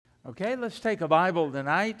Okay, let's take a Bible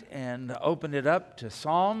tonight and open it up to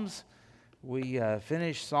Psalms. We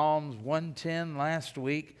finished Psalms 110 last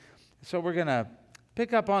week, so we're going to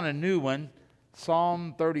pick up on a new one,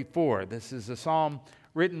 Psalm 34. This is a psalm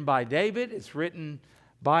written by David. It's written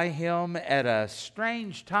by him at a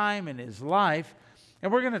strange time in his life,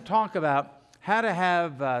 and we're going to talk about how to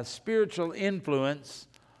have spiritual influence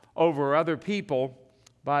over other people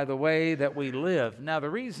by the way that we live. Now,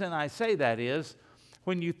 the reason I say that is,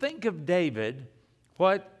 when you think of David,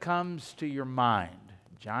 what comes to your mind?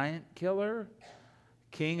 Giant killer?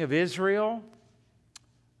 King of Israel?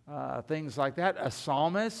 Things like that. A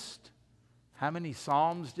psalmist? How many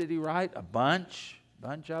psalms did he write? A bunch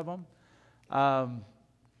of them.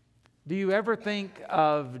 Do you ever think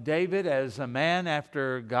of David as a man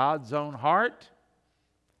after God's own heart?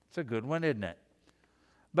 It's a good one, isn't it?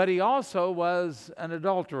 But he also was an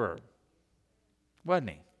adulterer, wasn't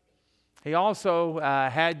he? He also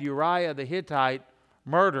had Uriah the Hittite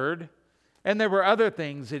murdered, and there were other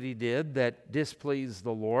things that he did that displeased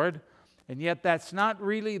the Lord, and yet that's not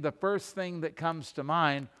really the first thing that comes to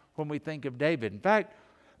mind when we think of David. In fact,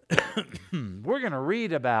 we're going to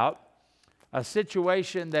read about a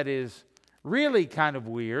situation that is really kind of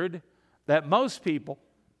weird, that most people,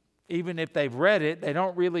 even if they've read it, they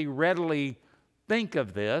don't really readily think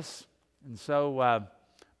of this. And so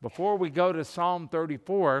before we go to Psalm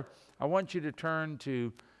 34, I want you to turn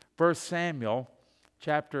to 1 Samuel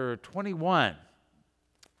chapter 21.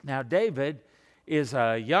 Now, David is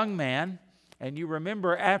a young man, and you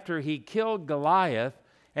remember after he killed Goliath,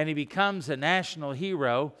 and he becomes a national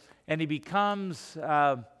hero, and he becomes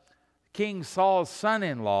King Saul's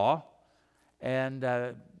son-in-law, and,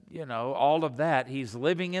 all of that. He's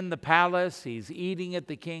living in the palace, he's eating at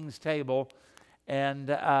the king's table, and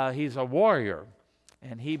he's a warrior.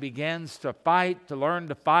 And he begins to fight, to learn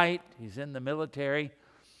to fight. He's in the military.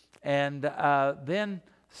 And then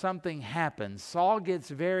something happens. Saul gets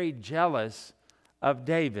very jealous of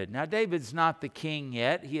David. Now, David's not the king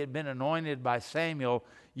yet. He had been anointed by Samuel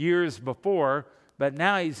years before, but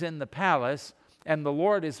now he's in the palace, and the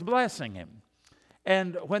Lord is blessing him.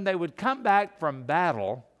 And when they would come back from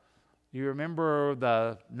battle, you remember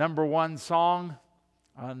the number one song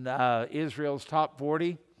on Israel's Top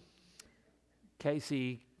 40?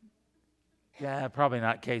 Probably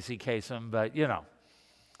not Casey Kasem, but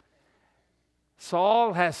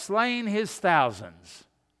Saul has slain his thousands,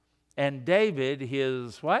 and David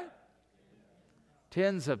his what?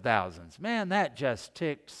 Tens of thousands. Man, that just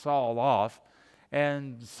ticked Saul off.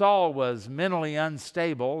 And Saul was mentally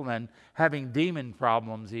unstable and having demon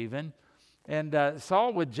problems even. And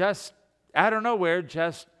Saul would just, out of nowhere,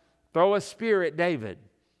 just throw a spear at David.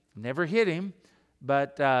 Never hit him,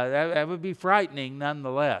 but that would be frightening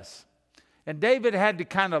nonetheless. And David had to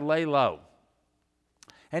kind of lay low.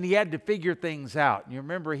 And he had to figure things out. And you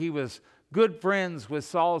remember he was good friends with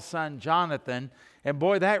Saul's son Jonathan. And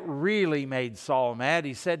boy, that really made Saul mad.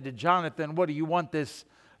 He said to Jonathan, "What, do you want this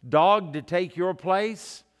dog to take your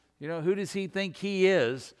place? Who does he think he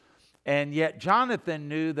is?" And yet Jonathan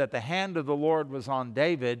knew that the hand of the Lord was on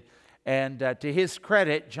David. And to his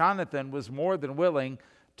credit, Jonathan was more than willing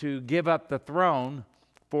to give up the throne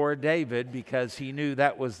for David because he knew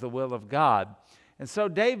that was the will of God. And so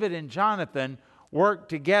David and Jonathan worked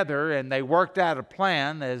together, and they worked out a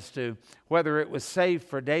plan as to whether it was safe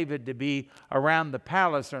for David to be around the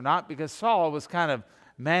palace or not, because Saul was kind of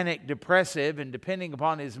manic depressive, and depending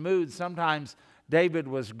upon his mood, sometimes David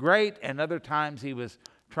was great and other times he was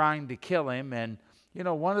trying to kill him. And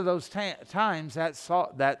one of those times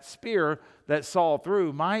that spear that Saul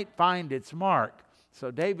threw might find its mark. So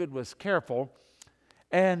David was careful,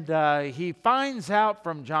 and he finds out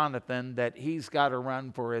from Jonathan that he's got to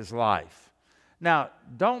run for his life. Now,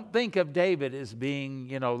 don't think of David as being,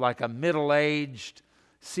 like a middle-aged,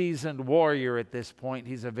 seasoned warrior at this point.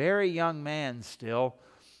 He's a very young man still,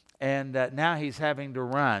 and now he's having to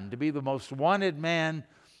run. To be the most wanted man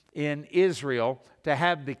in Israel, to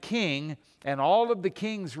have the king and all of the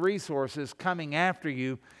king's resources coming after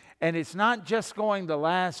you, and it's not just going to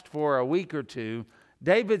last for a week or two.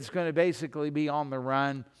 David's going to basically be on the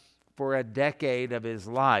run for a decade of his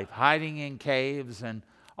life, hiding in caves and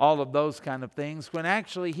all of those kind of things, when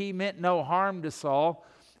actually he meant no harm to Saul.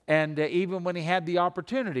 And even when he had the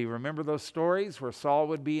opportunity, remember those stories where Saul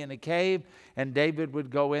would be in a cave and David would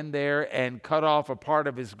go in there and cut off a part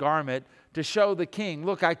of his garment to show the king,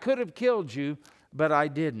 "Look, I could have killed you, but I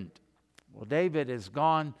didn't." Well, David has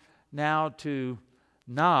gone now to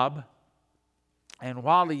Nob, and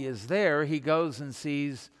while he is there, he goes and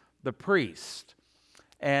sees the priest.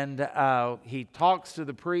 And he talks to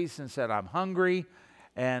the priest and said, "I'm hungry."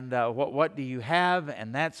 And what do you have?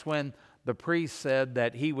 And that's when the priest said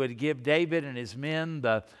that he would give David and his men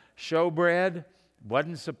the showbread.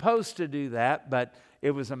 Wasn't supposed to do that, but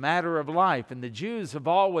it was a matter of life. And the Jews have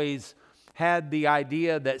always had the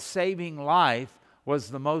idea that saving life was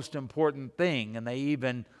the most important thing. And they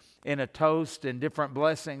even, in a toast and different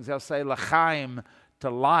blessings, they'll say l'chaim, to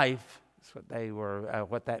life. That's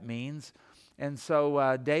what that means. And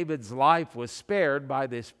so David's life was spared by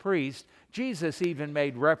this priest. Jesus even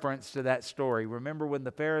made reference to that story. Remember when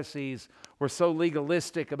the Pharisees were so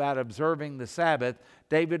legalistic about observing the Sabbath,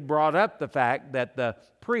 David brought up the fact that the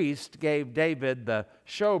priest gave David the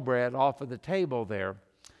showbread off of the table there.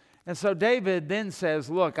 And so David then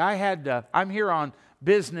says, look, I'm here on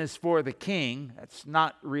business for the king. That's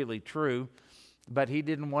not really true, but he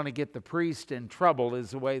didn't want to get the priest in trouble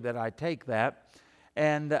is the way that I take that.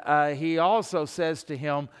 And he also says to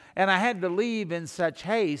him, and I had to leave in such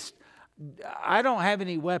haste. I don't have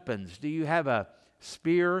any weapons. Do you have a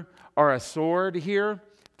spear or a sword here?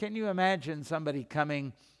 Can you imagine somebody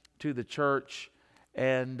coming to the church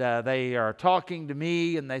and they are talking to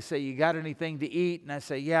me and they say, you got anything to eat? And I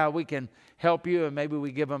say, yeah, we can help you. And maybe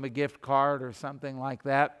we give them a gift card or something like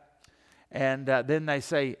that. And then they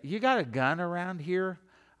say, you got a gun around here?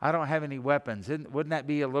 I don't have any weapons. Wouldn't that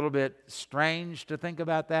be a little bit strange to think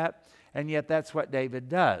about that? And yet that's what David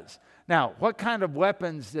does. Now, what kind of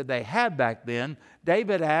weapons did they have back then?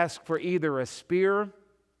 David asked for either a spear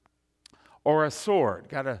or a sword.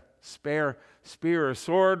 Got a spare spear or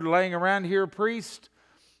sword laying around here, priest?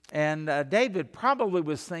 And David probably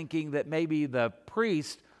was thinking that maybe the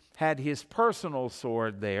priest had his personal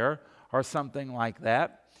sword there or something like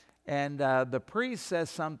that. And the priest says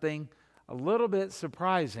something a little bit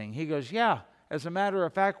surprising. He goes, yeah, as a matter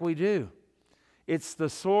of fact, we do. It's the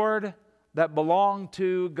sword that belonged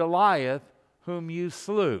to Goliath, whom you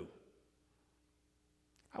slew.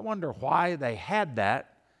 I wonder why they had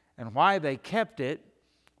that and why they kept it.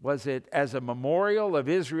 Was it as a memorial of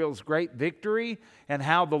Israel's great victory and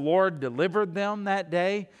how the Lord delivered them that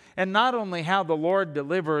day? And not only how the Lord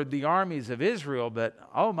delivered the armies of Israel, but,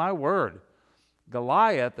 oh my word,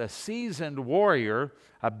 Goliath, a seasoned warrior,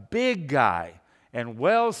 a big guy, and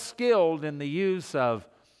well skilled in the use of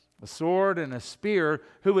a sword and a spear,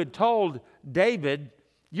 who had told David,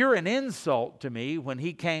 you're an insult to me, when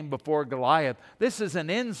he came before Goliath. This is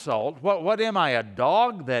an insult. What am I, a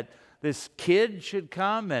dog, that this kid should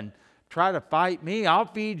come and try to fight me? I'll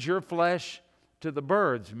feed your flesh to the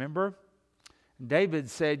birds, remember? David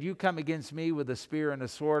said, you come against me with a spear and a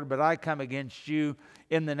sword, but I come against you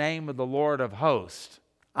in the name of the Lord of hosts.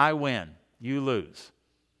 I win, you lose.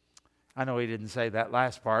 I know he didn't say that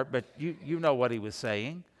last part, but you know what he was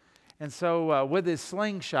saying. And so with his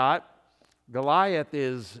slingshot, Goliath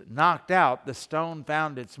is knocked out. The stone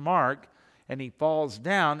found its mark, and he falls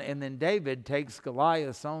down. And then David takes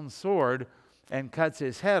Goliath's own sword and cuts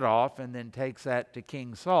his head off, and then takes that to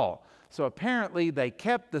King Saul. So apparently they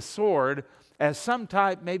kept the sword as some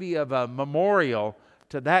type maybe of a memorial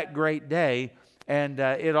to that great day. And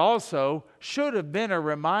it also should have been a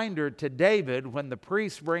reminder to David when the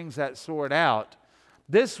priest brings that sword out.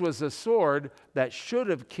 This was a sword that should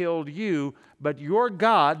have killed you, but your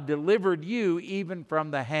God delivered you even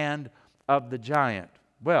from the hand of the giant.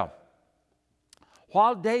 Well,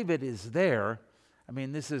 while David is there, I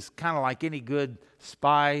mean, this is kind of like any good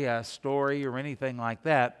spy story or anything like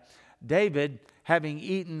that. David, having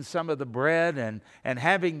eaten some of the bread and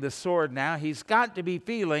having the sword now, he's got to be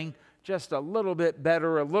feeling just a little bit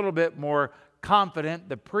better, a little bit more confident.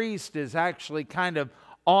 The priest is actually kind of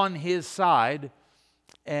on his side.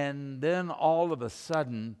 And then all of a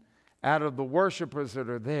sudden, out of the worshipers that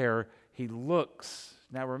are there, he looks.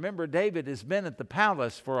 Now remember, David has been at the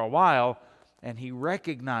palace for a while, and he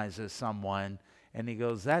recognizes someone, and he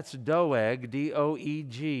goes, that's Doeg,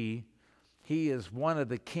 D-O-E-G. He is one of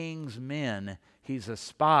the king's men. He's a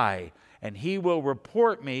spy, and he will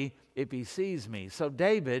report me if he sees me. So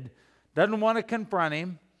David doesn't want to confront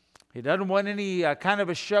him. He doesn't want any kind of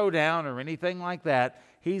a showdown or anything like that.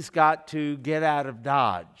 He's got to get out of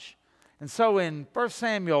Dodge. And so in 1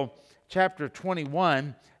 Samuel chapter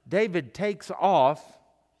 21, David takes off,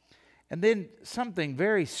 and then something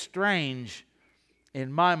very strange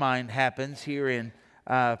in my mind happens here in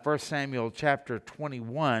 1 Samuel chapter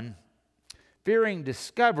 21. Fearing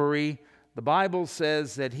discovery, the Bible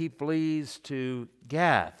says that he flees to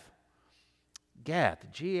Gath. Gath,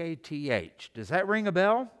 G-A-T-H. Does that ring a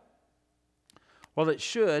bell? Well, it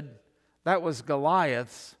should. That was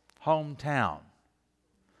Goliath's hometown.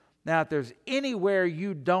 Now, if there's anywhere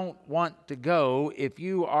you don't want to go, if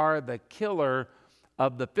you are the killer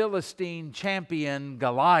of the Philistine champion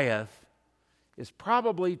Goliath, is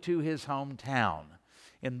probably to his hometown.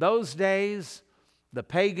 In those days, the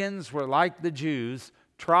pagans were like the Jews.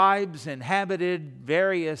 Tribes inhabited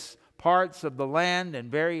various parts of the land and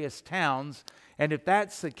various towns. And if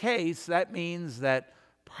that's the case, that means that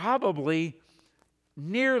probably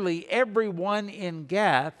nearly everyone in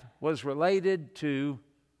Gath was related to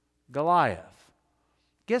Goliath.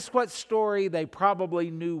 Guess what story they probably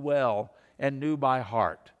knew well and knew by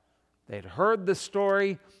heart? They'd heard the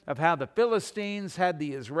story of how the Philistines had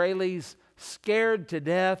the Israelis scared to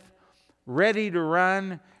death, ready to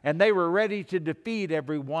run, and they were ready to defeat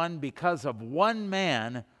everyone because of one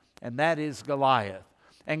man, and that is Goliath.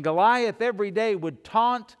 And Goliath every day would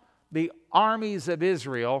taunt the armies of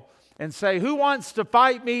Israel and say, "Who wants to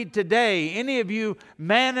fight me today? Any of you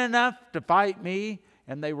man enough to fight me?"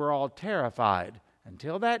 And they were all terrified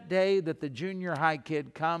until that day that the junior high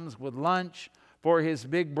kid comes with lunch for his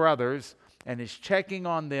big brothers and is checking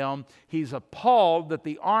on them. He's appalled that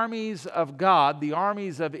the armies of God, the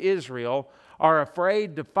armies of Israel, are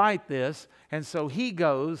afraid to fight this. And so he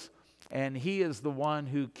goes and he is the one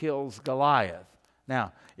who kills Goliath.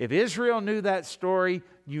 Now, if Israel knew that story,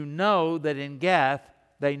 you know that in Gath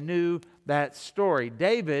they knew that story.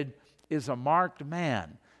 David is a marked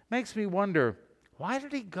man. Makes me wonder, why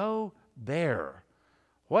did he go there?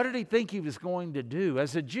 What did he think he was going to do?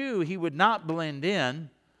 As a Jew, he would not blend in.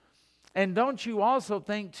 And don't you also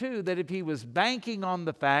think, too, that if he was banking on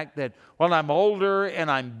the fact that, well, I'm older and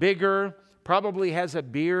I'm bigger, probably has a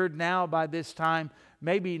beard now by this time,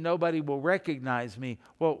 maybe nobody will recognize me.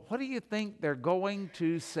 Well, what do you think they're going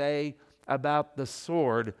to say about the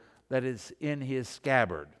sword that is in his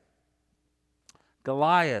scabbard?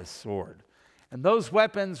 Goliath's sword. And those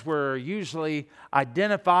weapons were usually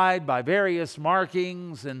identified by various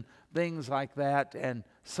markings and things like that. And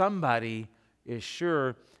somebody is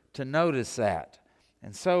sure to notice that.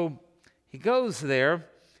 And so he goes there,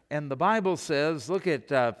 and the Bible says, look at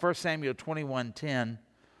 1 Samuel 21:10.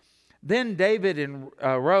 Then David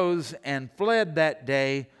arose and fled that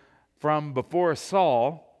day from before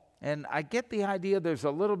Saul. And I get the idea there's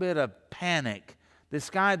a little bit of panic. This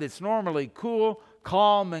guy that's normally cool,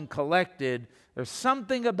 calm, and collected, there's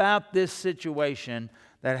something about this situation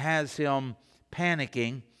that has him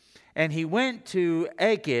panicking. And he went to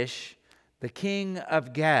Achish, the king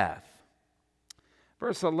of Gath.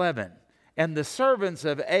 Verse 11, and the servants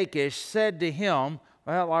of Achish said to him,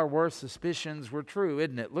 well, our worst suspicions were true,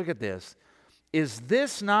 isn't it? Look at this. Is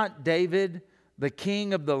this not David, the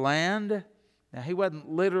king of the land? Now, he wasn't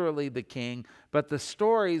literally the king, but the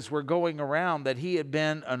stories were going around that he had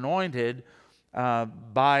been anointed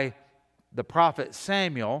by the prophet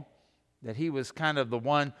Samuel, that he was kind of the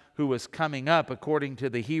one who was coming up according to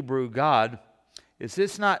the Hebrew God. Is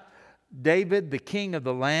this not David, the king of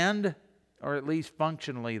the land? Or at least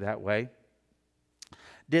functionally that way.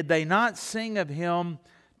 Did they not sing of him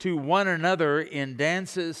to one another in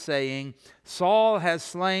dances, saying, Saul has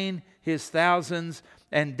slain his thousands,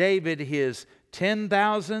 and David his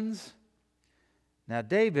 10,000s? Now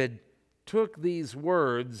David took these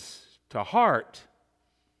words to heart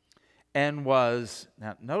and was,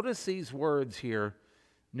 now notice these words here,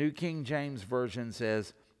 New King James Version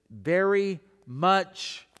says, very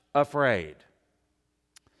much afraid.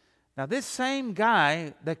 Now, this same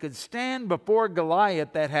guy that could stand before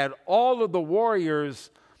Goliath, that had all of the warriors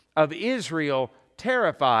of Israel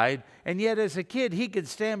terrified, and yet as a kid he could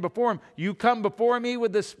stand before him. You come before me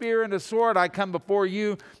with a spear and a sword, I come before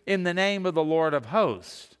you in the name of the Lord of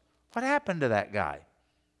hosts. What happened to that guy?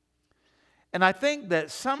 And I think that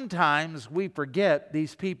sometimes we forget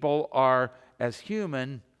these people are as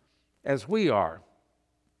human as we are.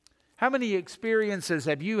 How many experiences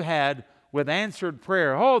have you had with answered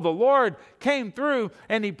prayer? Oh, the Lord came through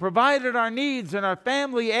and He provided our needs and our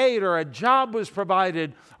family ate, or a job was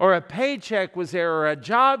provided, or a paycheck was there, or a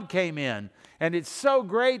job came in. And it's so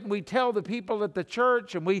great, and we tell the people at the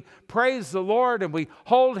church, and we praise the Lord, and we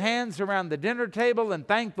hold hands around the dinner table and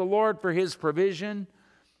thank the Lord for His provision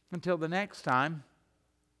until the next time.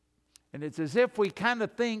 And it's as if we kind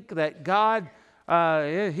of think that God,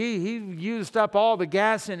 he used up all the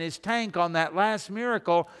gas in His tank on that last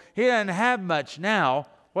miracle. He doesn't have much now.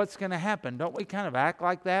 What's going to happen? Don't we kind of act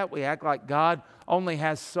like that? We act like God only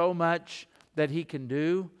has so much that He can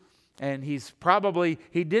do. And He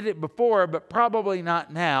did it before, but probably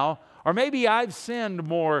not now. Or maybe I've sinned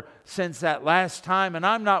more since that last time, and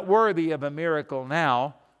I'm not worthy of a miracle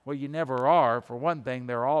now. Well, you never are. For one thing,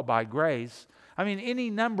 they're all by grace. I mean, any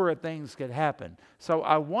number of things could happen. So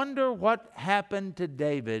I wonder what happened to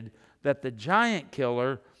David that the giant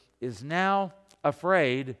killer is now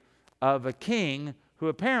afraid of a king who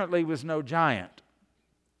apparently was no giant.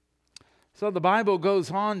 So the Bible goes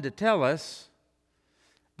on to tell us,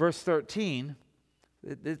 verse 13,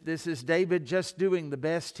 this is David just doing the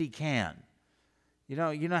best he can. You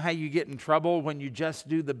know how you get in trouble when you just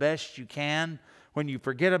do the best you can? When you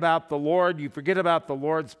forget about the Lord, you forget about the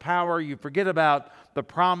Lord's power, you forget about the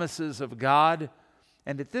promises of God.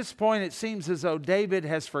 And at this point, it seems as though David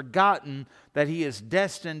has forgotten that he is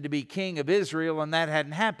destined to be king of Israel, and that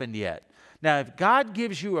hadn't happened yet. Now, if God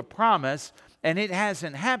gives you a promise and it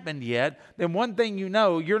hasn't happened yet, then one thing you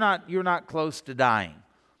know, you're not close to dying.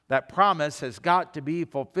 That promise has got to be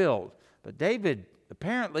fulfilled. But David,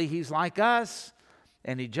 apparently he's like us,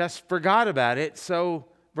 and he just forgot about it. So,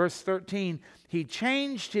 verse 13, he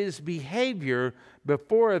changed his behavior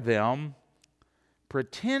before them,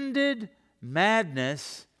 pretended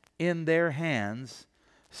madness in their hands,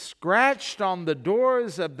 scratched on the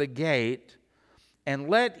doors of the gate, and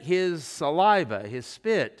let his saliva, his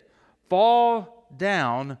spit, fall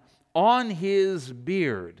down on his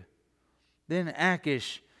beard. Then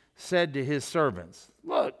Achish said to his servants,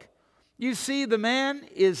 "Look, you see the man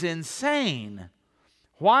is insane.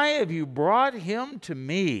 Why have you brought him to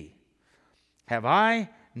me? Have I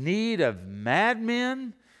need of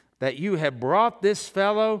madmen that you have brought this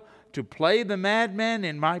fellow to play the madman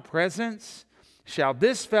in my presence? Shall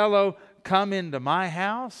this fellow come into my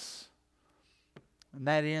house?" And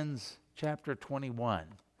that ends chapter 21.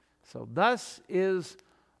 So thus is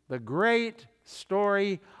the great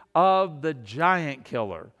story of the giant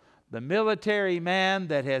killer, the military man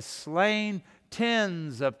that has slain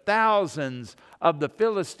tens of thousands of the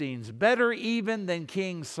Philistines, better even than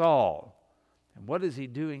King Saul. And what is he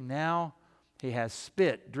doing now? He has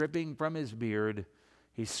spit dripping from his beard.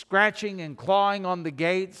 He's scratching and clawing on the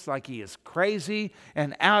gates like he is crazy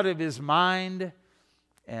and out of his mind.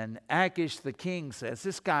 And Achish the king says,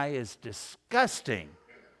 "This guy is disgusting.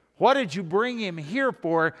 What did you bring him here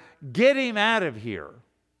for? Get him out of here."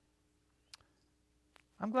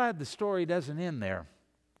 I'm glad the story doesn't end there.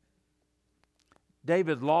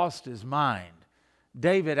 David lost his mind.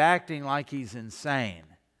 David acting like he's insane.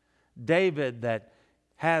 David that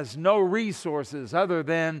has no resources other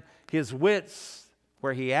than his wits,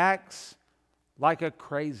 where he acts like a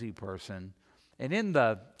crazy person. And in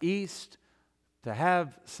the East, to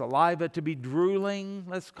have saliva, to be drooling,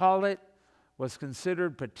 let's call it, was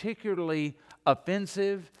considered particularly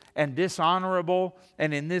offensive and dishonorable.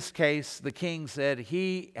 And in this case, the king said,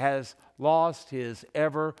 he has lost his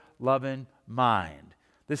ever-loving mind.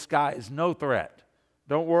 This guy is no threat.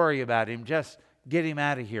 Don't worry about him. Just get him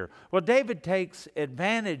out of here. Well, David takes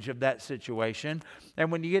advantage of that situation.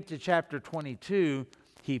 And when you get to chapter 22,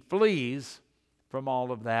 he flees from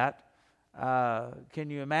all of that. Can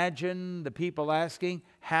you imagine the people asking,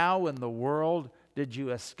 how in the world did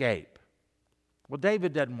you escape? Well,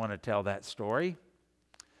 David doesn't want to tell that story.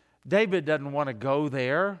 David doesn't want to go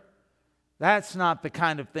there. That's not the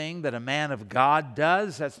kind of thing that a man of God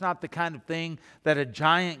does. That's not the kind of thing that a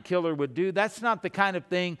giant killer would do. That's not the kind of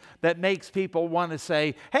thing that makes people want to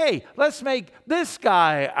say, hey, let's make this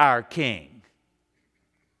guy our king.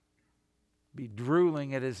 Be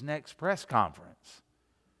drooling at his next press conference,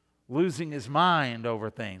 losing his mind over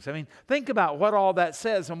things. I mean, think about what all that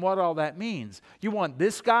says and what all that means. You want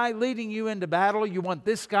this guy leading you into battle? You want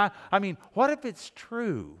this guy? I mean, what if it's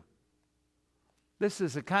true? This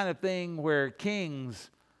is the kind of thing where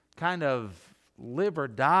kings kind of live or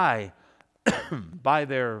die by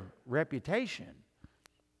their reputation.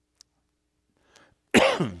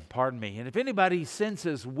 Pardon me. And if anybody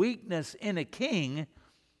senses weakness in a king,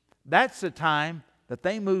 that's the time that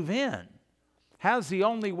they move in. How's the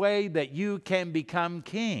only way that you can become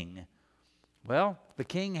king? Well, the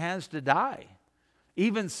king has to die.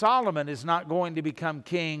 Even Solomon is not going to become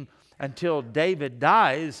king until David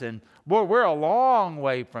dies. And boy, we're a long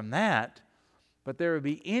way from that. But there would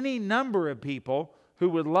be any number of people who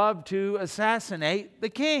would love to assassinate the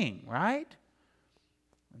king, right?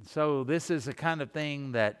 And so this is the kind of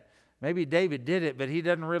thing that maybe David did it, but he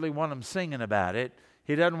doesn't really want them singing about it.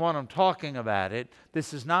 He doesn't want them talking about it.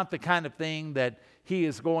 This is not the kind of thing that he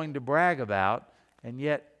is going to brag about. And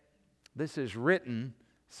yet, this is written,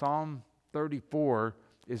 Psalm 34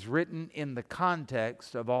 is written in the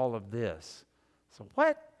context of all of this. So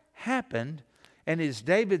what happened? And is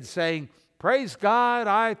David saying, praise God,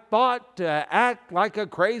 I thought to act like a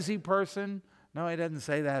crazy person? No, he doesn't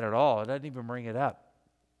say that at all. He doesn't even bring it up.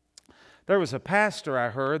 There was a pastor I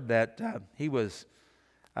heard that he was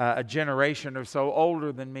a generation or so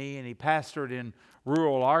older than me, and he pastored in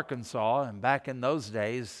rural Arkansas, and back in those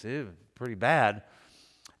days, it was pretty bad.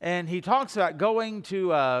 And he talks about going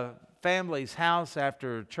to a family's house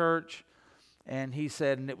after church, and he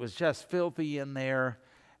said, and it was just filthy in there,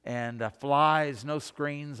 and flies, no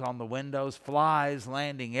screens on the windows, flies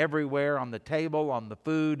landing everywhere on the table, on the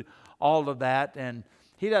food, all of that. And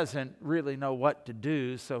he doesn't really know what to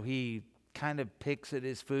do, so he kind of picks at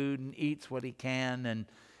his food and eats what he can,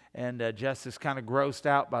 and just is kind of grossed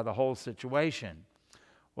out by the whole situation.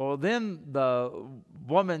 Well, then the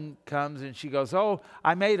woman comes and she goes, "Oh,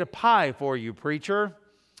 I made a pie for you, preacher."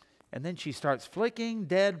 And then she starts flicking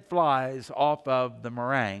dead flies off of the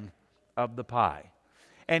meringue of the pie.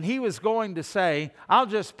 And he was going to say, "I'll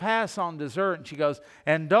just pass on dessert." And she goes,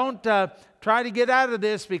 "And don't try to get out of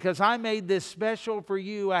this, because I made this special for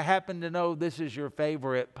you. I happen to know this is your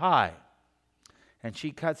favorite pie." And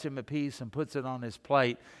she cuts him a piece and puts it on his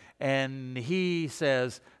plate. And he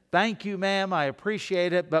says, "Thank you, ma'am, I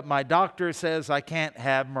appreciate it, but my doctor says I can't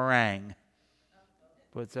have meringue."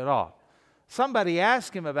 Puts it off. Somebody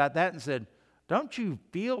asked him about that and said, "Don't you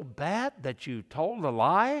feel bad that you told a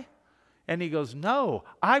lie?" And he goes, "No,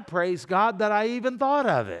 I praise God that I even thought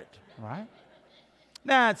of it." Right?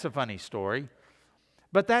 Now, it's a funny story.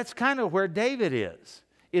 But that's kind of where David is.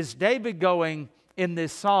 Is David going in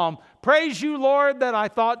this psalm, "Praise you, Lord, that I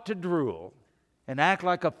thought to drool and act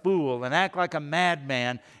like a fool and act like a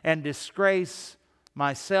madman and disgrace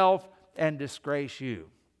myself and disgrace you.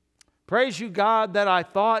 Praise you, God, that I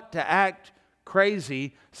thought to act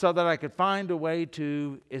crazy so that I could find a way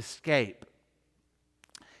to escape."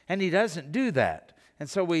 And he doesn't do that. And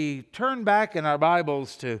so we turn back in our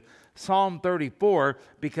Bibles to Psalm 34,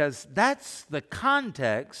 because that's the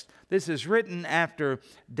context. This is written after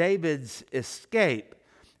David's escape.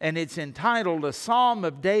 And it's entitled "A Psalm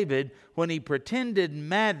of David when he pretended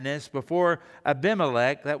madness before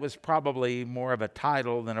Abimelech." That was probably more of a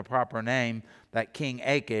title than a proper name, that King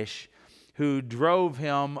Achish, who drove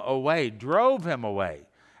him away.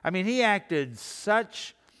 I mean, he acted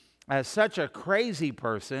as such a crazy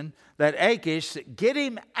person that Achish said, "Get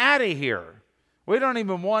him out of here. We don't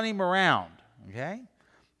even want him around." Okay?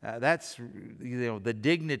 That's the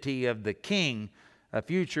dignity of the king, a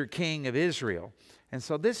future king of Israel. And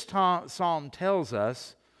so this psalm tells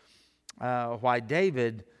us why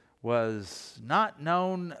David was not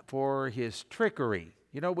known for his trickery.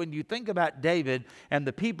 You know, when you think about David and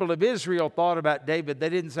the people of Israel thought about David, they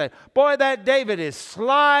didn't say, "Boy, that David is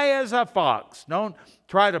sly as a fox. Don't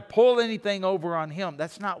try to pull anything over on him."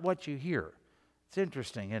 That's not what you hear. It's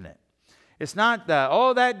interesting, isn't it? It's not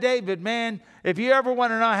that David, man, if you ever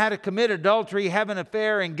want to know how to commit adultery, have an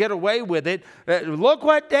affair, and get away with it, look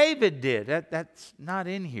what David did. That's not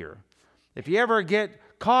in here. If you ever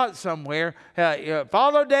get caught somewhere,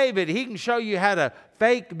 follow David. He can show you how to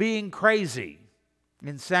fake being crazy,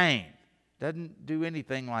 insane. Doesn't do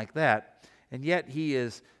anything like that. And yet he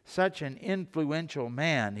is such an influential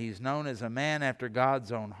man. He's known as a man after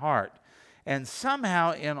God's own heart. And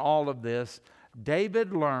somehow in all of this,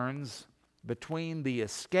 David learns, between the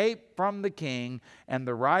escape from the king and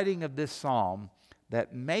the writing of this psalm,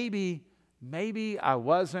 that maybe I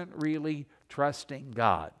wasn't really trusting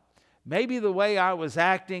God. Maybe the way I was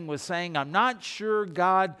acting was saying, "I'm not sure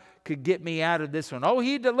God could get me out of this one. Oh,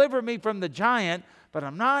 he delivered me from the giant, but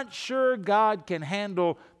I'm not sure God can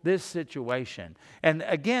handle this situation." And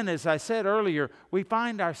again, as I said earlier, we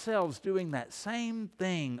find ourselves doing that same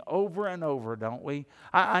thing over and over, don't we?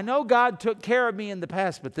 I know God took care of me in the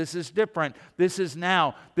past, but this is different. This is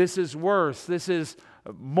now. This is worse. This is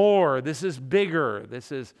more. This is bigger.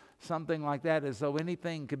 This is something like that, as though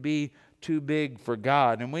anything could be too big for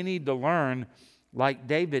God. And we need to learn, like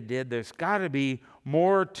David did, there's got to be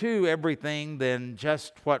more to everything than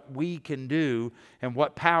just what we can do and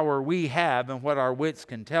what power we have and what our wits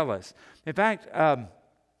can tell us. In fact, I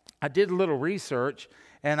did a little research,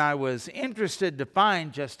 and I was interested to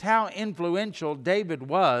find just how influential David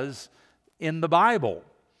was in the Bible.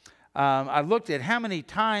 I looked at how many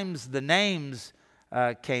times the names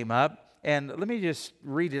came up. And let me just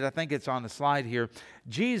read it. I think it's on the slide here.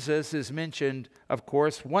 Jesus is mentioned, of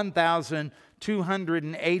course,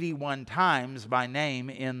 1,281 times by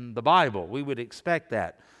name in the Bible. We would expect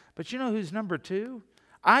that. But you know who's number 2?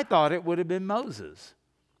 I thought it would have been Moses.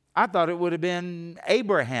 I thought it would have been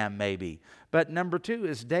Abraham maybe. But number 2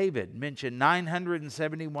 is David, mentioned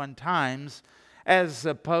 971 times, as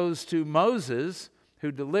opposed to Moses,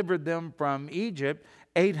 who delivered them from Egypt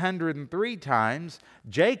 803 times.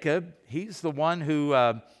 Jacob, he's the one who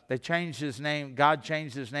they changed his name. God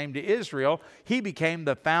changed his name to Israel. He became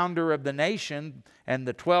the founder of the nation, and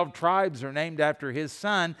the 12 tribes are named after his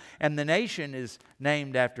son, and the nation is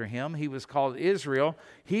named after him. He was called Israel.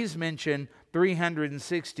 He's mentioned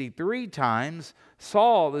 363 times.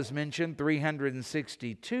 Saul is mentioned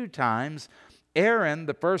 362 times. Aaron,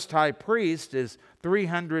 the first high priest, is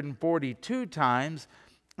 342 times.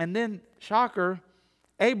 And then, shocker,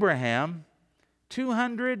 Abraham,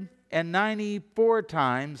 294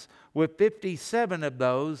 times, with 57 of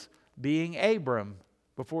those being Abram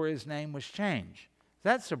before his name was changed. Is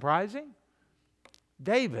that surprising?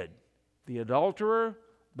 David, the adulterer,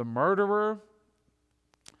 the murderer,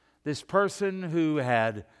 this person who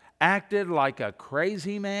had acted like a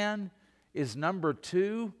crazy man, is number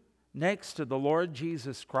 2 next to the Lord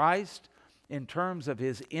Jesus Christ in terms of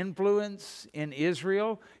his influence in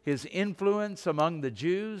Israel, his influence among the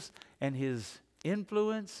Jews, and his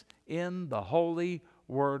influence in the holy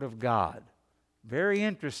Word of God. Very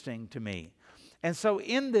interesting to me. And so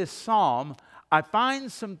in this psalm, I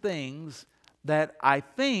find some things that I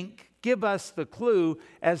think give us the clue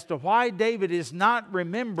as to why David is not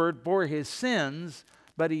remembered for his sins,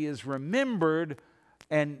 but he is remembered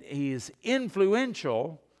and he is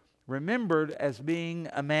influential, remembered as being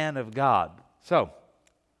a man of God. So,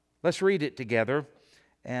 let's read it together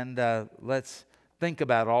and let's think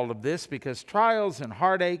about all of this, because trials and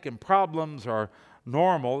heartache and problems are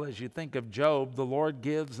normal. As you think of Job, the Lord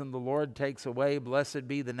gives and the Lord takes away. Blessed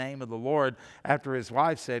be the name of the Lord, after his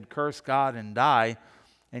wife said, curse God and die.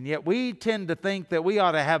 And yet we tend to think that we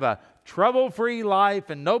ought to have a trouble-free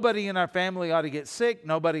life and nobody in our family ought to get sick,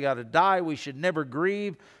 nobody ought to die, we should never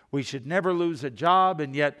grieve, we should never lose a job,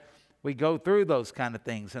 and yet we go through those kind of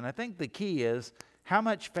things. And I think the key is, how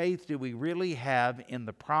much faith do we really have in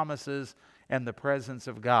the promises and the presence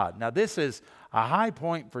of God? Now, this is a high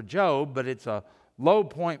point for Job, but it's a low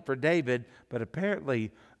point for David, but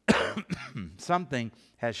apparently something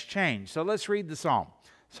has changed. So let's read the psalm.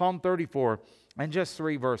 Psalm 34, and just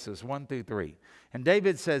 3 verses, 1 through 3. And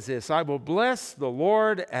David says this, I will bless the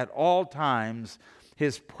Lord at all times.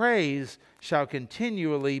 His praise shall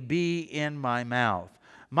continually be in my mouth.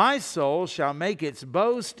 My soul shall make its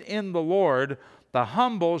boast in the Lord. The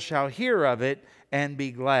humble shall hear of it and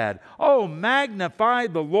be glad. Oh, magnify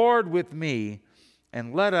the Lord with me,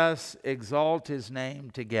 and let us exalt his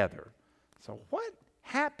name together. So what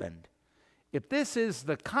happened? If this is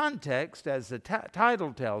the context, as the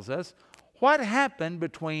title tells us, what happened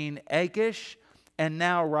between Achish and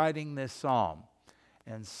now writing this psalm?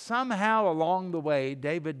 And somehow along the way,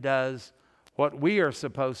 David does what we are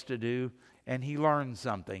supposed to do, and he learns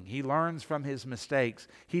something. He learns from his mistakes.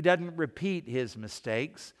 He doesn't repeat his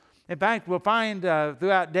mistakes. In fact, we'll find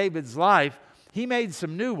throughout David's life, he made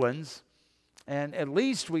some new ones, and at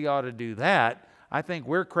least we ought to do that. I think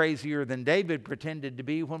we're crazier than David pretended to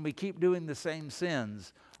be when we keep doing the same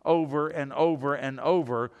sins over and over and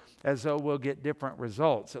over as though we'll get different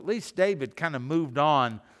results. At least David kind of moved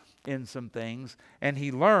on in some things, and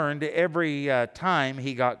he learned every time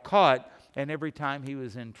he got caught and every time he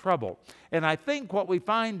was in trouble. And I think what we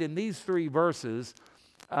find in these 3 verses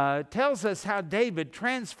tells us how David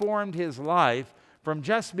transformed his life from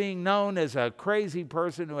just being known as a crazy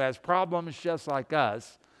person who has problems just like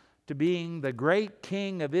us to being the great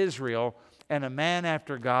king of Israel and a man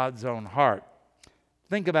after God's own heart.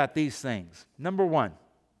 Think about these things. Number 1,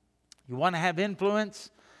 you want to have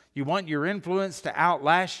influence? You want your influence to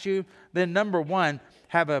outlast you? Then number 1,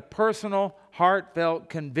 have a personal, heartfelt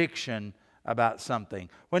conviction about something.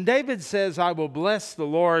 When David says, I will bless the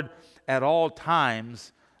Lord at all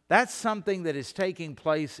times, that's something that is taking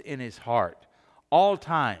place in his heart. All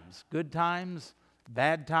times, good times,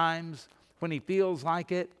 bad times, when he feels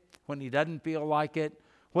like it, when he doesn't feel like it,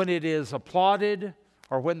 when it is applauded,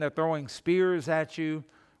 or when they're throwing spears at you,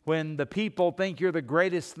 when the people think you're the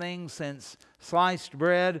greatest thing since sliced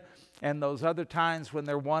bread, and those other times when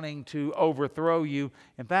they're wanting to overthrow you.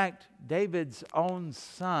 In fact, David's own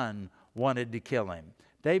son wanted to kill him.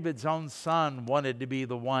 David's own son wanted to be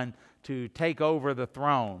the one to take over the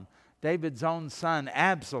throne. David's own son,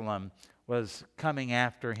 Absalom, was coming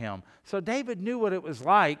after him. So David knew what it was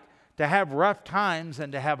like to have rough times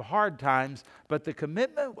and to have hard times, but the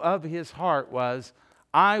commitment of his heart was,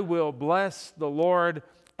 I will bless the Lord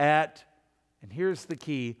at, and here's the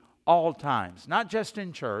key, all times. Not just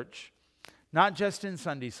in church, not just in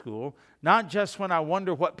Sunday school, not just when I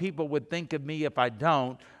wonder what people would think of me if I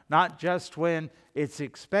don't, not just when it's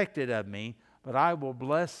expected of me, but I will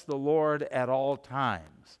bless the Lord at all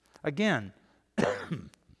times. Again,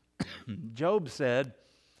 Job said,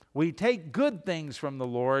 we take good things from the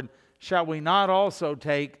Lord, shall we not also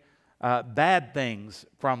take bad things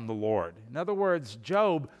from the Lord? In other words,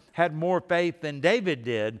 Job had more faith than David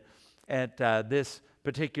did at this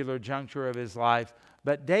particular juncture of his life,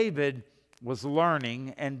 but David was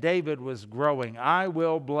learning and David was growing. I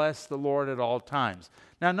will bless the Lord at all times.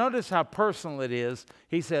 Now notice how personal it is.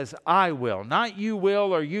 He says, I will. Not you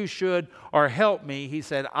will or you should or help me. He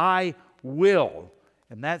said, I will.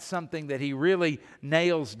 And that's something that he really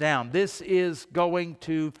nails down. This is going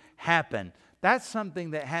to happen. That's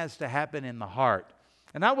something that has to happen in the heart.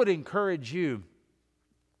 And I would encourage you,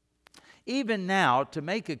 even now, to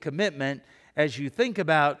make a commitment as you think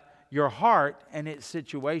about your heart and its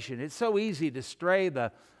situation. It's so easy to stray.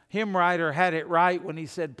 The hymn writer had it right when he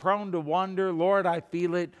said, prone to wander, Lord, I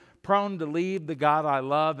feel it, prone to leave the God I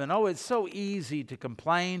love. And oh, it's so easy to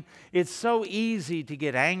complain. It's so easy to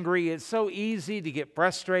get angry. It's so easy to get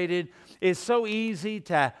frustrated. It's so easy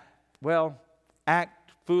to,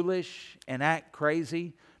 act foolish and act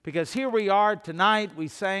crazy. Because here we are tonight, we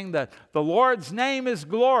sang that the Lord's name is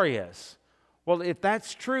glorious. Well, if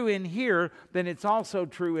that's true in here, then it's also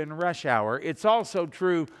true in rush hour. It's also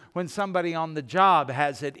true when somebody on the job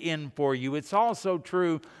has it in for you. It's also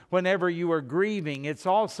true whenever you are grieving. It's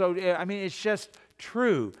just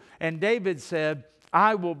true. And David said,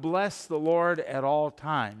 I will bless the Lord at all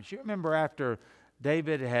times. You remember after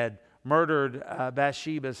David had murdered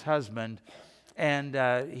Bathsheba's husband,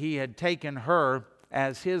 and he had taken her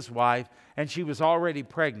as his wife, and she was already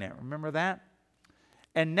pregnant. Remember that?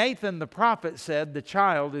 And Nathan the prophet said, the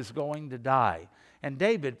child is going to die. And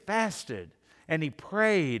David fasted, and he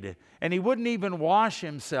prayed, and he wouldn't even wash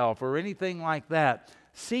himself or anything like that,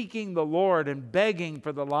 seeking the Lord and begging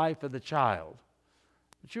for the life of the child.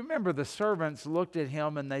 But you remember the servants looked at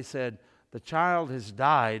him and they said, the child has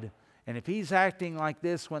died, and if he's acting like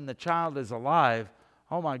this when the child is alive,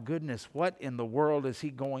 oh my goodness, what in the world is he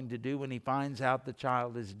going to do when he finds out the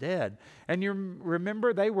child is dead? And you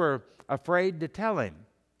remember they were afraid to tell him.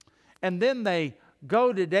 And then they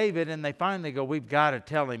go to David and they finally go, we've got to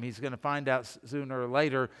tell him. He's going to find out sooner or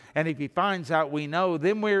later. And if he finds out we know,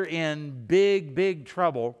 then we're in big, big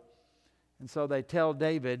trouble. And so they tell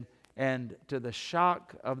David, and to the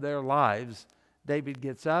shock of their lives, David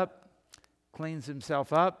gets up, cleans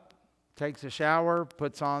himself up, takes a shower,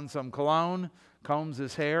 puts on some cologne, combs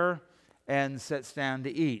his hair, and sits down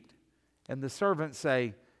to eat. And the servants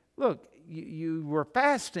say, look, you were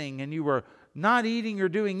fasting and you were not eating or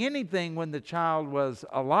doing anything when the child was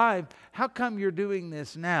alive. How come you're doing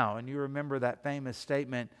this now? And you remember that famous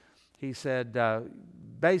statement. He said,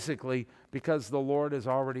 basically, because the Lord has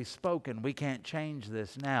already spoken. We can't change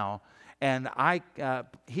this now. And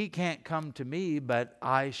he can't come to me, but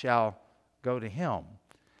I shall go to him.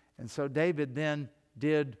 And so David then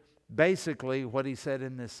did basically what he said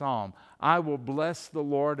in this psalm. I will bless the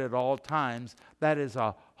Lord at all times. That is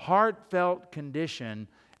a heartfelt condition.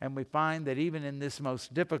 And we find that even in this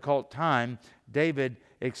most difficult time, David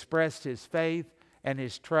expressed his faith and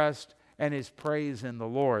his trust and his praise in the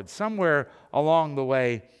Lord. Somewhere along the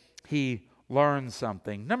way, he learned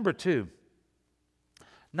something. Number 2,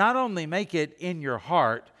 not only make it in your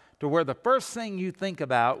heart to where the first thing you think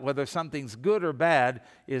about, whether something's good or bad,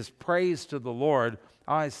 is praise to the Lord.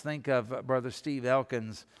 I always think of Brother Steve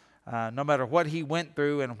Elkins. No matter what he went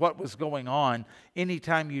through and what was going on,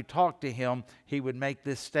 anytime you talk to him, he would make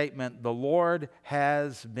this statement, the Lord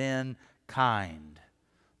has been kind.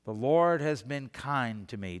 The Lord has been kind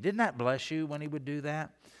to me. Didn't that bless you when he would do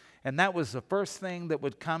that? And that was the first thing that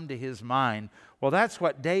would come to his mind. Well, that's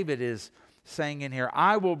what David is saying in here.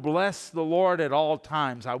 I will bless the Lord at all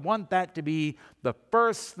times. I want that to be the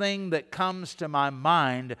first thing that comes to my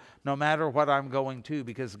mind no matter what I'm going to,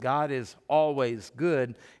 because God is always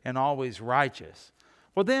good and always righteous.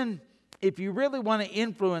 Well then, if you really want to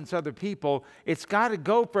influence other people, it's got to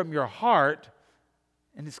go from your heart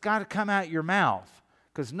and it's got to come out your mouth.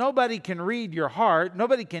 Because nobody can read your heart,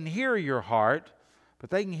 nobody can hear your heart, but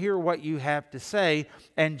they can hear what you have to say.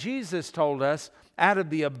 And Jesus told us, out of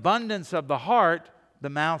the abundance of the heart, the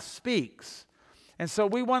mouth speaks. And so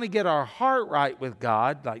we want to get our heart right with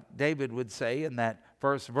God, like David would say in that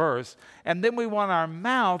first verse. And then we want our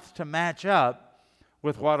mouth to match up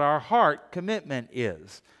with what our heart commitment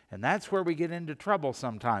is. And that's where we get into trouble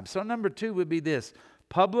sometimes. So number 2 would be this: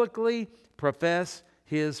 publicly profess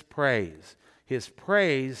his praise. His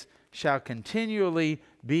praise shall continually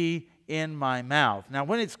be in my mouth. Now,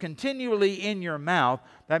 when it's continually in your mouth,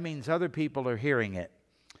 that means other people are hearing it.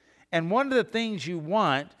 And one of the things you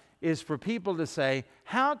want is for people to say,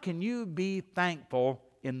 how can you be thankful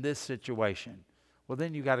in this situation? Well,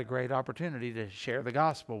 then you got a great opportunity to share the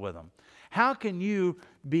gospel with them. How can you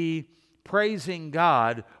be praising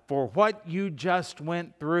God for what you just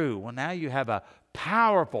went through? Well, now you have a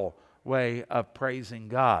powerful way of praising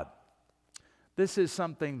God. This is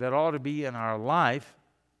something that ought to be in our life,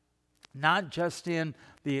 not just in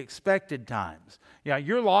the expected times. Yeah,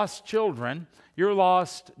 your lost children, your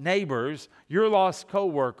lost neighbors, your lost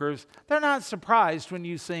co-workers, they're not surprised when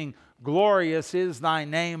you sing, glorious is thy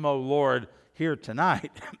name, O Lord, here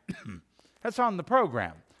tonight. That's on the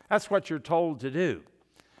program. That's what you're told to do.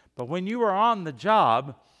 But when you are on the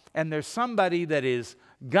job and there's somebody that is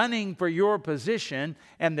gunning for your position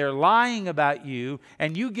and they're lying about you,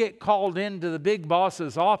 and you get called into the big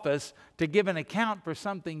boss's office to give an account for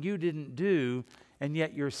something you didn't do, and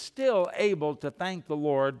yet you're still able to thank the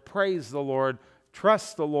Lord, praise the Lord,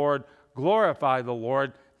 trust the Lord, glorify the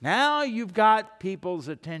Lord, now you've got people's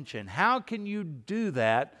attention. How can you do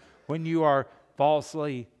that when you are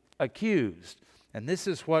falsely accused? And this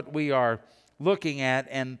is what we are looking at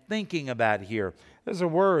and thinking about here. There's a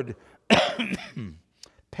word,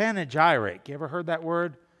 panegyric. You ever heard that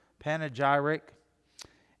word? Panegyric.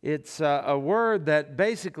 It's a word that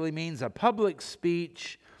basically means a public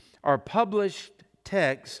speech or published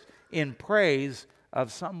text in praise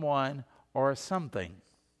of someone or something.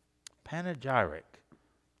 Panegyric.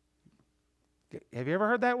 Have you ever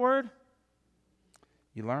heard that word?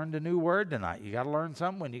 You learned a new word tonight. You got to learn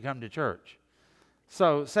something when you come to church.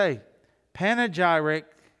 So say panegyric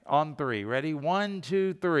on 3. Ready? 1,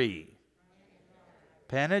 2, 3.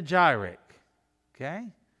 Panegyric. Okay?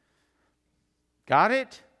 Got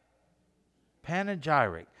it?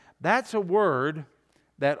 Panegyric. That's a word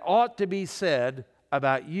that ought to be said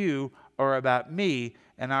about you or about me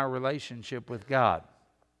and our relationship with God.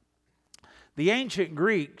 The ancient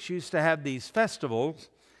Greeks used to have these festivals,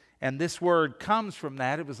 and this word comes from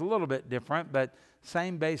that. It was a little bit different, but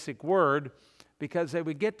same basic word, because they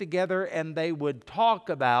would get together and they would talk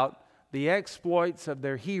about the exploits of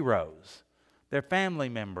their heroes, their family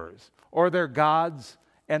members, or their gods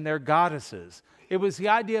and their goddesses. It was the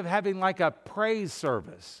idea of having like a praise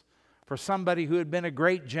service for somebody who had been a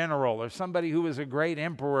great general, or somebody who was a great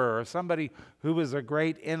emperor, or somebody who was a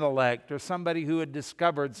great intellect, or somebody who had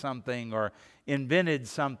discovered something or invented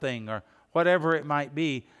something or whatever it might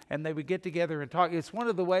be. And they would get together and talk. It's one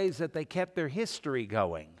of the ways that they kept their history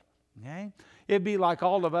going. Okay? It'd be like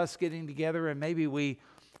all of us getting together and maybe we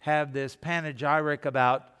have this panegyric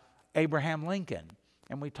about Abraham Lincoln.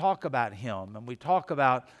 And we talk about him, and we talk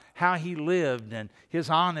about how he lived and his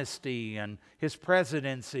honesty and his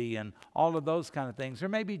presidency and all of those kind of things. Or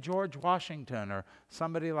maybe George Washington or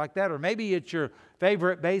somebody like that. Or maybe it's your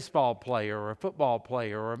favorite baseball player or football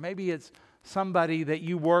player. Or maybe it's somebody that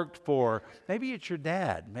you worked for. Maybe it's your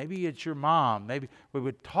dad. Maybe it's your mom. Maybe we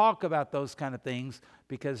would talk about those kind of things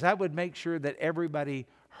because that would make sure that everybody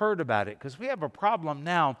heard about it. Because we have a problem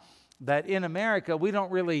now that in America we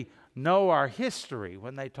don't really know our history.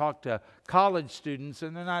 When they talk to college students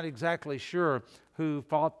and they're not exactly sure who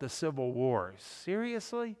fought the Civil War.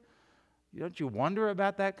 Seriously? Don't you wonder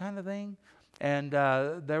about that kind of thing? And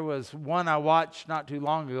there was one I watched not too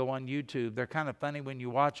long ago on YouTube. They're kind of funny when you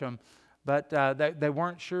watch them, but they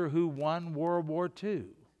weren't sure who won World War II.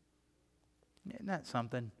 Isn't that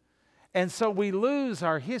something? And so we lose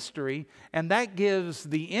our history, and that gives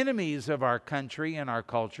the enemies of our country and our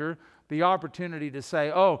culture the opportunity to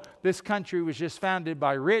say, oh, this country was just founded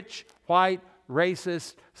by rich, white,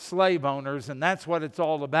 racist slave owners, and that's what it's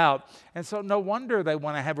all about. And so no wonder they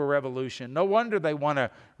want to have a revolution. No wonder they want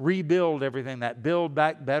to rebuild everything, that Build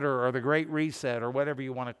Back Better or the Great Reset or whatever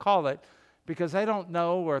you want to call it, because they don't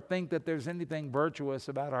know or think that there's anything virtuous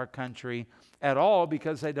about our country at all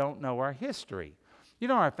because they don't know our history. You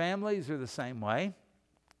know, our families are the same way.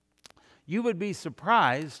 You would be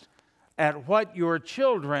surprised at what your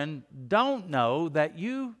children don't know that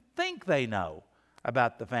you think they know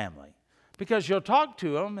about the family. Because you'll talk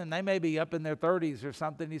to them, and they may be up in their 30s or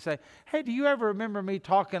something, and you say, hey, do you ever remember me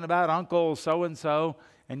talking about Uncle so-and-so?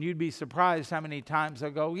 And you'd be surprised how many times they'll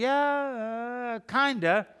go, yeah,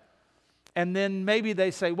 kinda. And then maybe they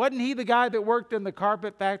say, wasn't he the guy that worked in the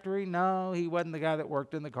carpet factory? No, he wasn't the guy that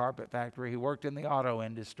worked in the carpet factory. He worked in the auto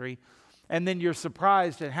industry. And then you're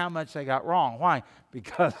surprised at how much they got wrong. Why?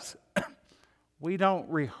 Because we don't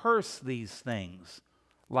rehearse these things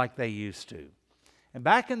like they used to. And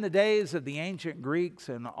back in the days of the ancient Greeks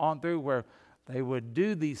and on through where they would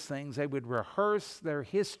do these things, they would rehearse their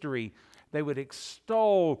history. They would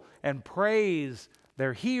extol and praise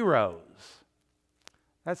their heroes.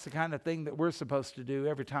 That's the kind of thing that we're supposed to do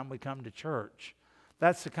every time we come to church.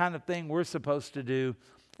 That's the kind of thing we're supposed to do,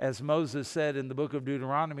 as Moses said in the book of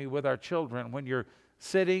Deuteronomy, with our children. When you're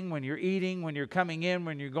sitting, when you're eating, when you're coming in,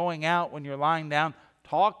 when you're going out, when you're lying down,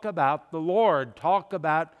 talk about the Lord. Talk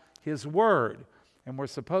about His Word. And we're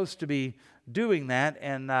supposed to be doing that.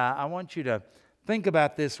 And I want you to think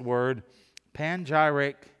about this word,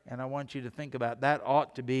 panegyric, and I want you to think about that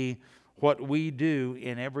ought to be what we do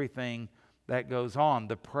in everything that goes on.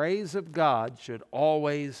 The praise of God should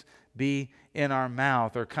always be in our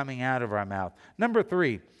mouth or coming out of our mouth. Number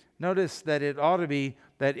 3, notice that it ought to be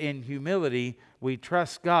that in humility we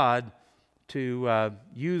trust God to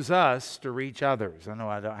use us to reach others. I know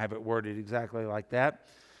I don't have it worded exactly like that.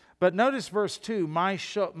 But notice verse 2, my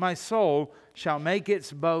soul shall make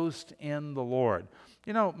its boast in the Lord.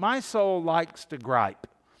 You know, my soul likes to gripe.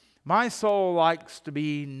 My soul likes to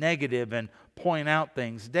be negative and point out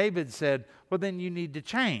things. David said, well, then you need to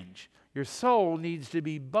change. Your soul needs to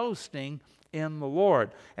be boasting in the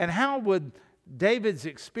Lord. And how would David's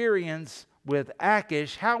experience with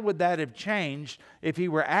Achish, how would that have changed if he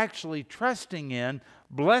were actually trusting in,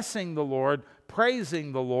 blessing the Lord,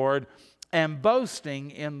 praising the Lord, and boasting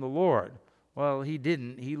in the Lord? Well, he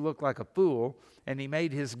didn't. He looked like a fool, and he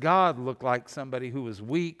made his God look like somebody who was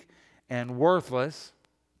weak and worthless.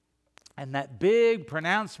 And that big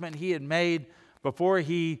pronouncement he had made before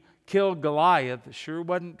he killed Goliath sure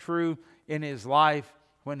wasn't true in his life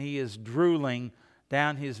when he is drooling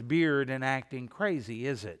down his beard and acting crazy,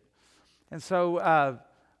 is it? And so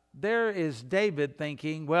there is David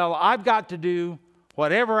thinking, well, I've got to do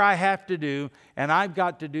whatever I have to do, and I've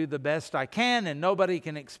got to do the best I can, and nobody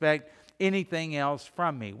can expect anything else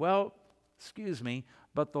from me. Well, excuse me,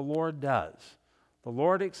 but the Lord does. The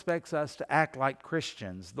Lord expects us to act like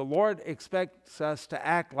Christians. The Lord expects us to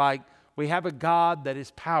act like we have a God that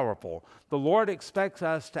is powerful. The Lord expects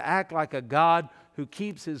us to act like a God who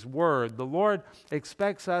keeps His word. The Lord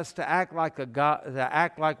expects us to act like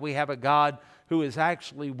we have a God who is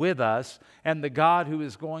actually with us and the God who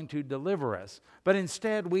is going to deliver us. But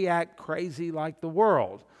instead, we act crazy like the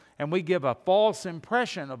world, and we give a false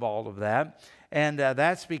impression of all of that, and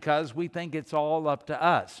that's because we think it's all up to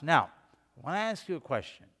us. Now, I want to ask you a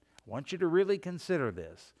question. I want you to really consider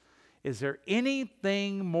this. Is there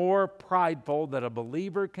anything more prideful that a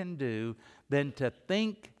believer can do than to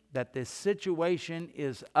think that this situation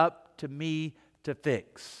is up to me to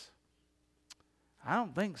fix? I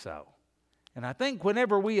don't think so. And I think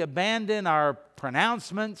whenever we abandon our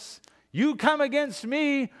pronouncements, you come against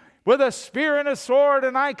me with a spear and a sword,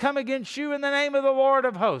 and I come against you in the name of the Lord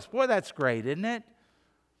of hosts. Boy, that's great, isn't it?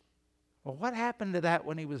 Well, what happened to that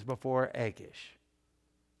when he was before Achish?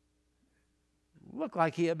 Looked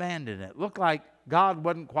like he abandoned it. Looked like God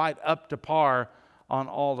wasn't quite up to par on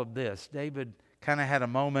all of this. David kind of had a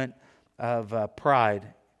moment of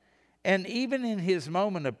pride. And even in his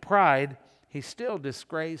moment of pride, he still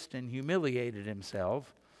disgraced and humiliated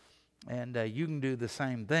himself. And you can do the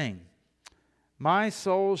same thing. My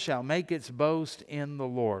soul shall make its boast in the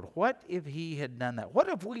Lord. What if he had done that? What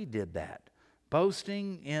if we did that?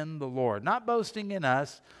 Boasting in the Lord. Not boasting in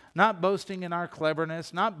us, not boasting in our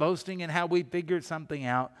cleverness, not boasting in how we figured something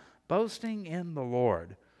out. Boasting in the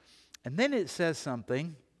Lord. And then it says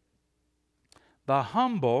something. The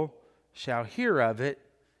humble shall hear of it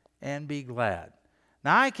and be glad.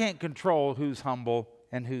 Now, I can't control who's humble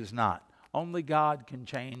and who's not. Only God can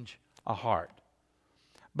change a heart.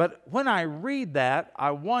 But when I read that,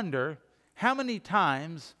 I wonder how many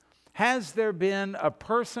times has there been a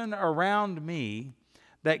person around me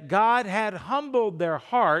that God had humbled their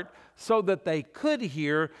heart so that they could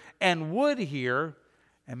hear and would hear,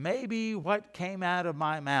 and maybe what came out of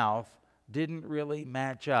my mouth didn't really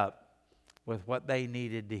match up with what they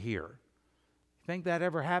needed to hear? Think that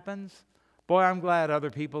ever happens? Boy, I'm glad other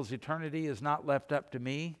people's eternity is not left up to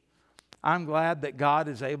me. I'm glad that God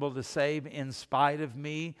is able to save in spite of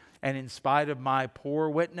me and in spite of my poor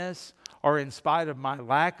witness or in spite of my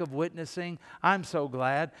lack of witnessing. I'm so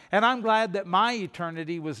glad. And I'm glad that my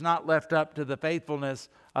eternity was not left up to the faithfulness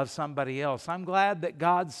of somebody else. I'm glad that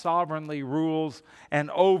God sovereignly rules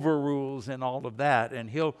and overrules in all of that. And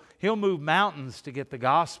He'll move mountains to get the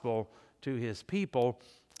gospel to His people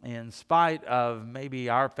in spite of maybe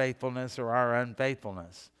our faithfulness or our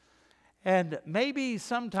unfaithfulness. And maybe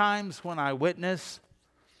sometimes when I witness,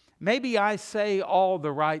 maybe I say all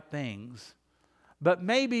the right things, but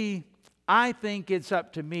maybe I think it's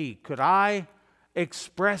up to me. Could I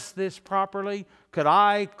express this properly? Could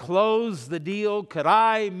I close the deal? Could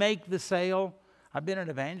I make the sale? I've been in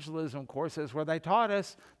evangelism courses where they taught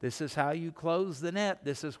us, this is how you close the net,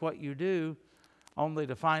 this is what you do, only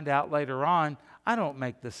to find out later on, I don't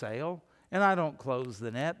make the sale and I don't close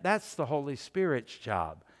the net. That's the Holy Spirit's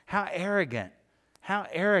job. How arrogant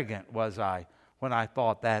was I when I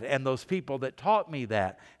thought that? And those people that taught me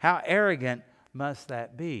that, how arrogant must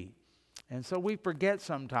that be? And so we forget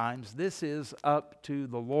sometimes this is up to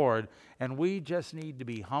the Lord, and we just need to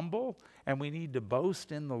be humble, and we need to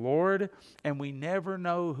boast in the Lord, and we never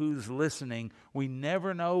know who's listening. We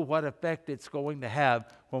never know what effect it's going to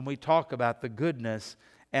have when we talk about the goodness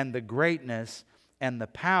and the greatness and the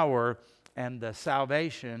power and the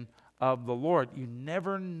salvation of the Lord. You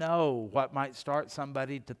never know what might start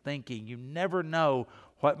somebody to thinking. You never know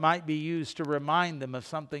what might be used to remind them of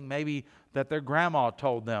something maybe that their grandma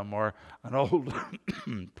told them, or an old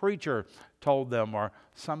preacher told them, or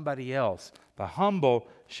somebody else. The humble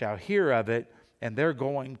shall hear of it, and they're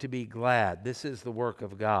going to be glad. This is the work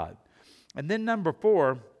of God. And then number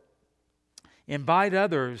 4, invite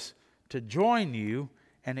others to join you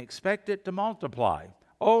and expect it to multiply.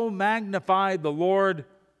 Oh, magnify the Lord.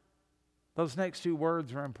 Those next 2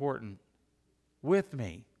 words are important. With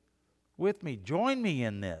me. With me. Join me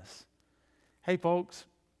in this. Hey, folks,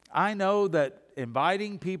 I know that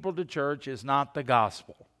inviting people to church is not the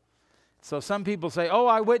gospel. So some people say, oh,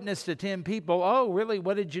 I witnessed to 10 people. Oh, really?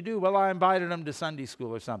 What did you do? Well, I invited them to Sunday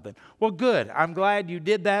school or something. Well, good. I'm glad you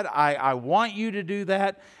did that. I want you to do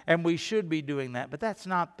that, and we should be doing that. But that's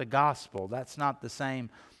not the gospel. That's not the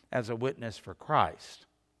same as a witness for Christ.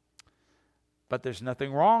 But there's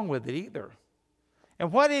nothing wrong with it either.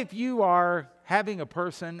 And what if you are having a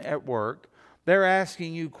person at work, they're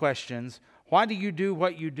asking you questions. Why do you do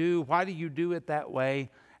what you do? Why do you do it that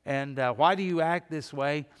way? And why do you act this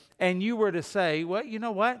way? And you were to say, well, you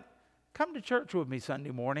know what? Come to church with me Sunday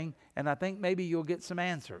morning, and I think maybe you'll get some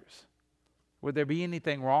answers. Would there be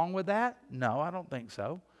anything wrong with that? No, I don't think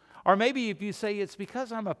so. Or maybe if you say, it's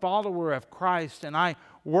because I'm a follower of Christ, and I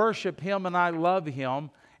worship Him, and I love Him,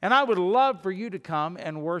 and I would love for you to come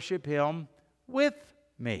and worship Him with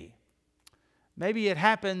me. Maybe it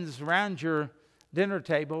happens around your dinner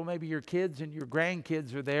table, maybe your kids and your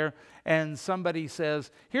grandkids are there, and somebody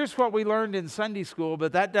says, here's what we learned in Sunday school,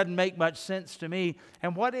 but that doesn't make much sense to me.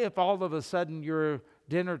 And what if all of a sudden your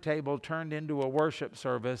dinner table turned into a worship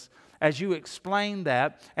service as you explained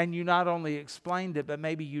that, and you not only explained it, but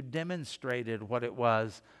maybe you demonstrated what it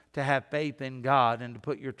was to have faith in God and to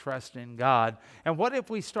put your trust in God? And what if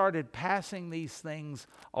we started passing these things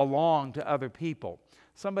along to other people?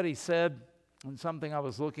 Somebody said, and something I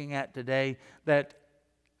was looking at today, that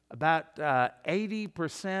about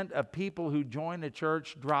 80% of people who join a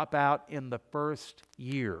church drop out in the first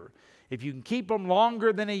year. If you can keep them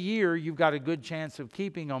longer than a year, you've got a good chance of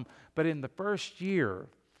keeping them. But in the first year,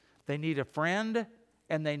 they need a friend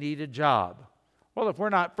and they need a job. Well, if we're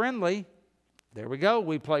not friendly, there we go.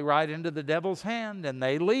 We play right into the devil's hand, and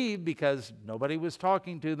they leave because nobody was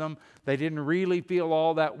talking to them. They didn't really feel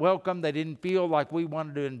all that welcome. They didn't feel like we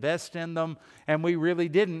wanted to invest in them, and we really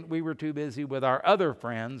didn't. We were too busy with our other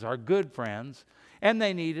friends, our good friends, and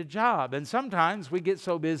they need a job. And sometimes we get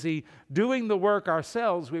so busy doing the work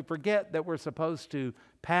ourselves, we forget that we're supposed to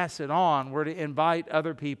pass it on. We're to invite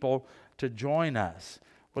other people to join us.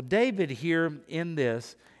 Well, David here in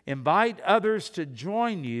this, invite others to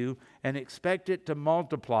join you and expect it to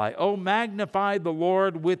multiply. Oh, magnify the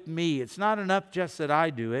Lord with me. It's not enough just that I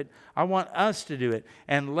do it. I want us to do it.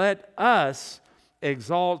 And let us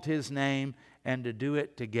exalt His name and to do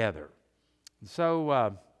it together.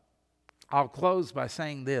 So I'll close by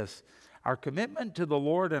saying this. Our commitment to the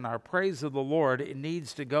Lord and our praise of the Lord, it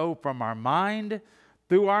needs to go from our mind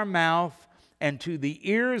through our mouth and to the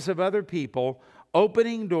ears of other people,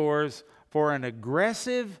 opening doors for an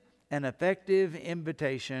aggressive and effective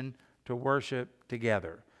invitation to worship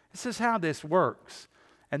together. This is how this works.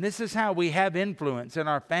 And this is how we have influence in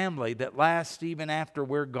our family that lasts even after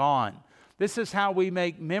we're gone. This is how we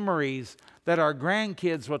make memories that our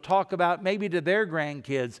grandkids will talk about, maybe to their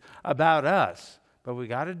grandkids, about us. But we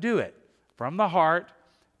got to do it from the heart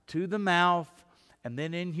to the mouth, and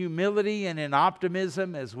then in humility and in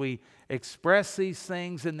optimism as we express these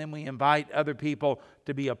things, and then we invite other people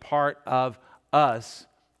to be a part of us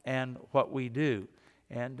and what we do.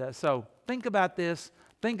 And so think about this.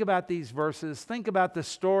 Think about these verses. Think about the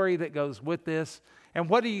story that goes with this. And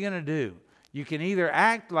what are you going to do? You can either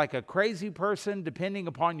act like a crazy person depending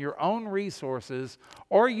upon your own resources,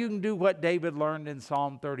 or you can do what David learned in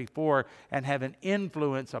Psalm 34 and have an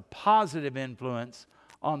influence, a positive influence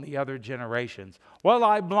on the other generations. Well,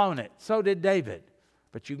 I've blown it. So did David.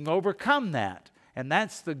 But you can overcome that. And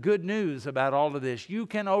that's the good news about all of this. You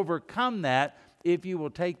can overcome that if you will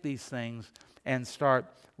take these things and start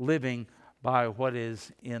living by what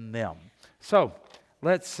is in them. So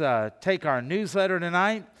let's take our newsletter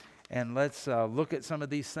tonight, and let's look at some of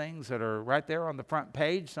these things that are right there on the front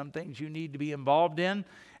page, some things you need to be involved in,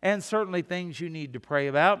 and certainly things you need to pray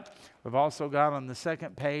about. We've also got on the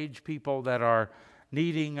second page people that are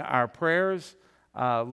needing our prayers.